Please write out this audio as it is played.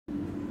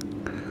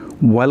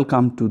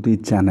Welcome to the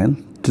channel.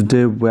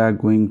 Today we are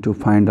going to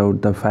find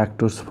out the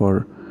factors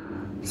for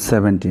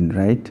 17,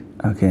 right?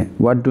 Okay,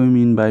 what do we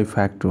mean by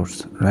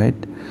factors, right?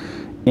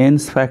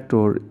 N's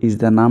factor is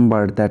the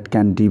number that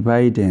can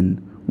divide n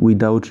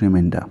without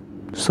remainder.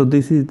 So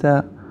this is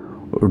the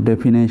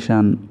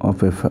definition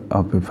of a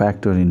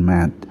factor in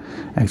math.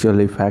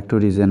 Actually, factor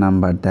is a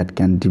number that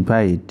can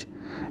divide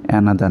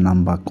another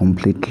number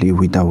completely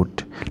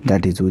without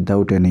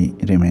any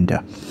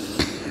remainder.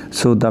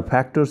 So the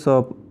factors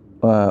of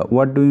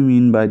what do we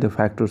mean by the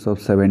factors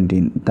of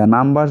 17? The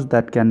numbers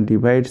that can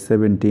divide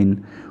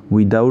 17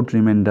 without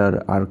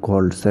remainder are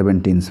called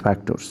 17's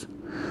factors.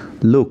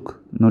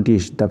 Look,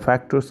 notice the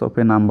factors of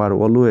a number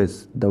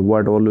always, the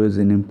word always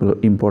is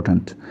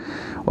important,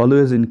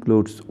 always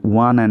includes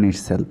 1 and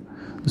itself.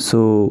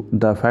 So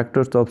the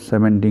factors of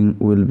 17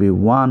 will be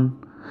 1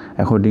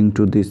 according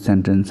to this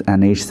sentence,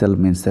 and itself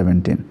means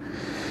 17.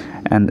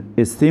 And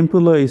a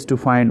simple way is to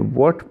find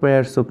what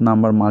pairs of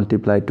number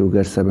multiply to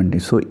get 17.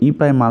 So if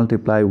I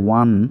multiply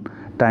 1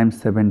 times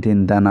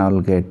 17, then I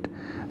will get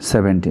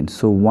 17.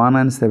 So 1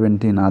 and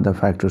 17 are the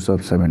factors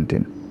of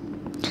 17.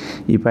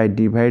 If I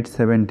divide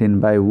 17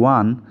 by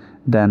 1,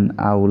 then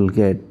I will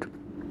get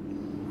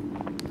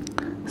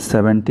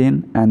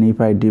 17, and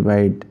if I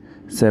divide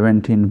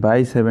 17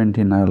 by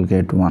 17, I will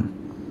get 1.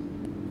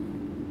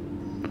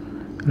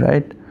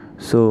 Right?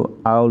 So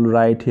I will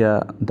write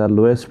here the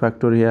lowest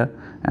factor here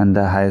and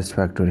the highest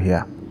factor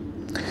here.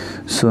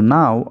 So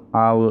now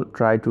I will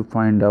try to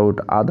find out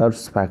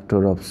others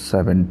factor of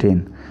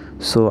 17.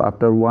 So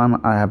after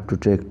 1 I have to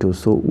take 2.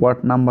 So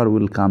what number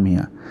will come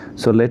here?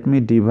 So let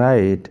me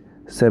divide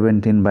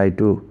 17 by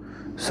 2.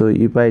 So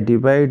if I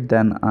divide,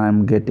 then I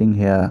am getting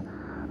here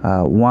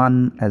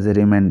 1 as a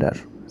remainder.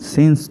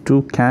 Since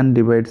 2 can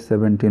divide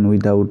 17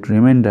 without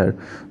remainder,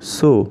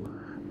 so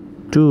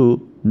 2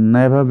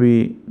 never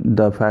be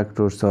the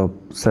factors of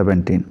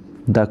 17.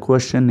 The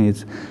question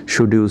is,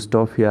 should you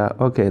stop here?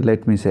 Okay,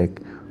 let me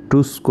check.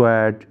 2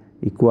 squared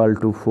equal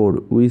to 4,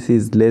 which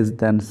is less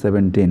than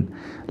 17.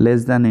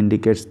 Less than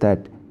indicates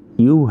that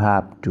you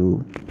have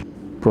to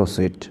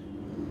proceed.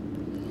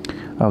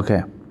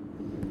 Okay,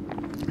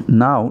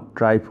 now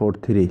try for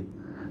 3.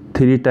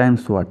 3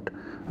 times what?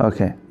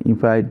 Okay,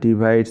 if I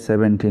divide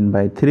 17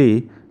 by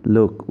 3,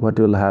 look what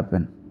will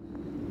happen.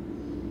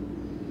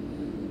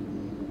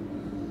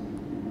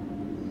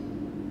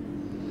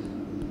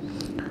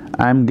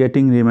 I am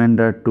getting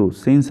remainder 2.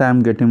 Since I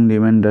am getting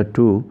remainder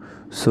 2,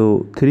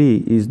 so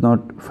 3 is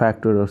not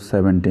factor of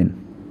 17,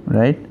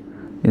 right?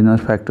 Is not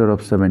factor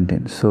of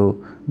 17. So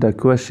the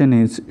question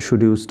is,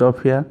 should you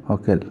stop here?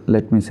 Okay,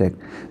 let me check.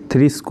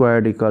 3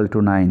 squared equal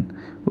to 9,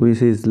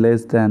 which is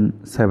less than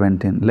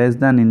 17. Less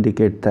than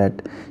indicate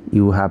that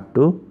you have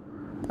to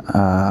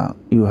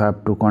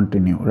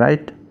continue,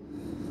 right?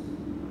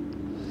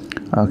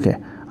 Okay,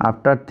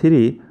 after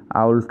 3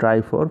 I will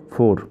try for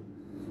 4.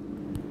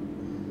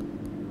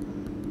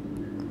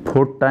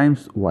 4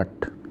 times what?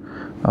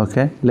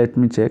 Okay, let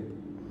me check.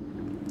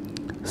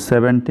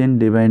 17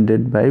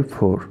 divided by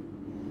 4.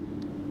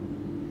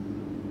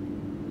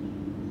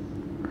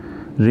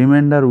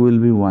 Remainder will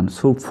be 1.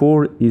 So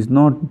 4 is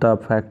not the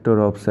factor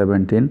of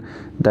 17.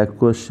 The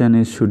question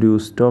is, should you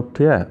stop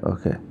here?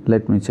 Okay,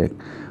 let me check.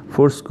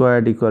 4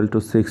 squared equal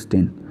to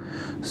 16.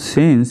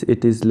 Since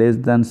it is less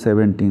than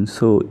 17,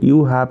 so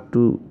you have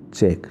to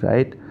check,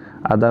 right?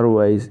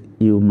 Otherwise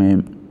you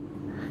may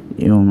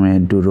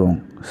do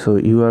wrong. So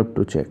you have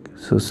to check.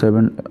 So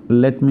 7,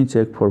 let me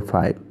check for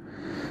 5.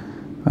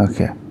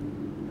 Okay,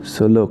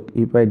 so look,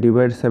 if I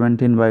divide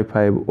 17 by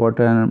 5,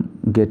 what I am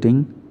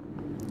getting?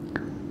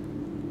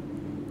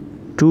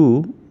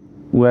 2.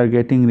 We are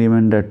getting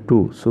remainder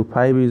 2. So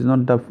 5 is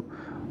not the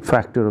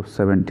factor of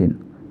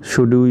 17.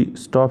 Should we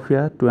stop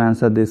here to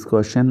answer this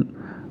question?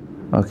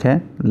 Okay,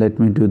 let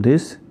me do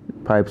this.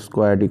 5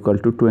 squared equal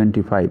to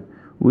 25,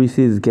 which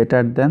is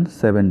greater than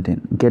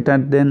 17. Greater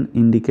than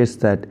indicates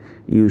that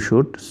you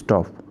should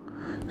stop.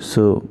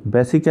 So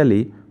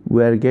basically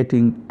we are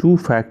getting 2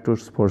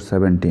 factors for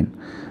 17.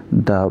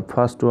 The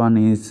first one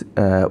is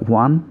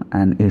 1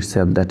 and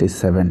itself, that is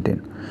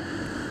 17,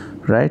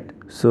 right?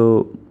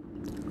 So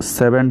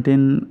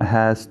 17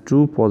 has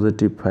 2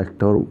 positive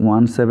factor.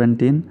 1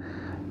 17,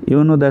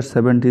 you know that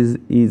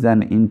 17 is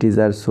an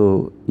integer,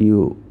 so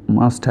you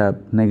must have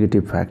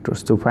negative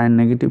factors. To find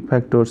negative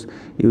factors,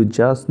 you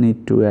just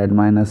need to add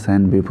minus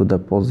sign before the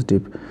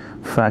positive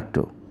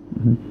factor,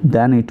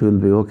 then it will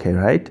be okay,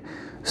 right?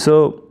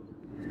 So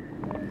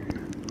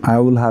I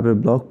will have a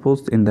blog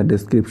post in the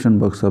description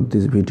box of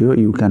this video.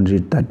 You can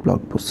read that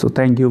blog post. So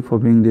thank you for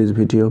viewing this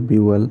video. Be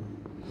well.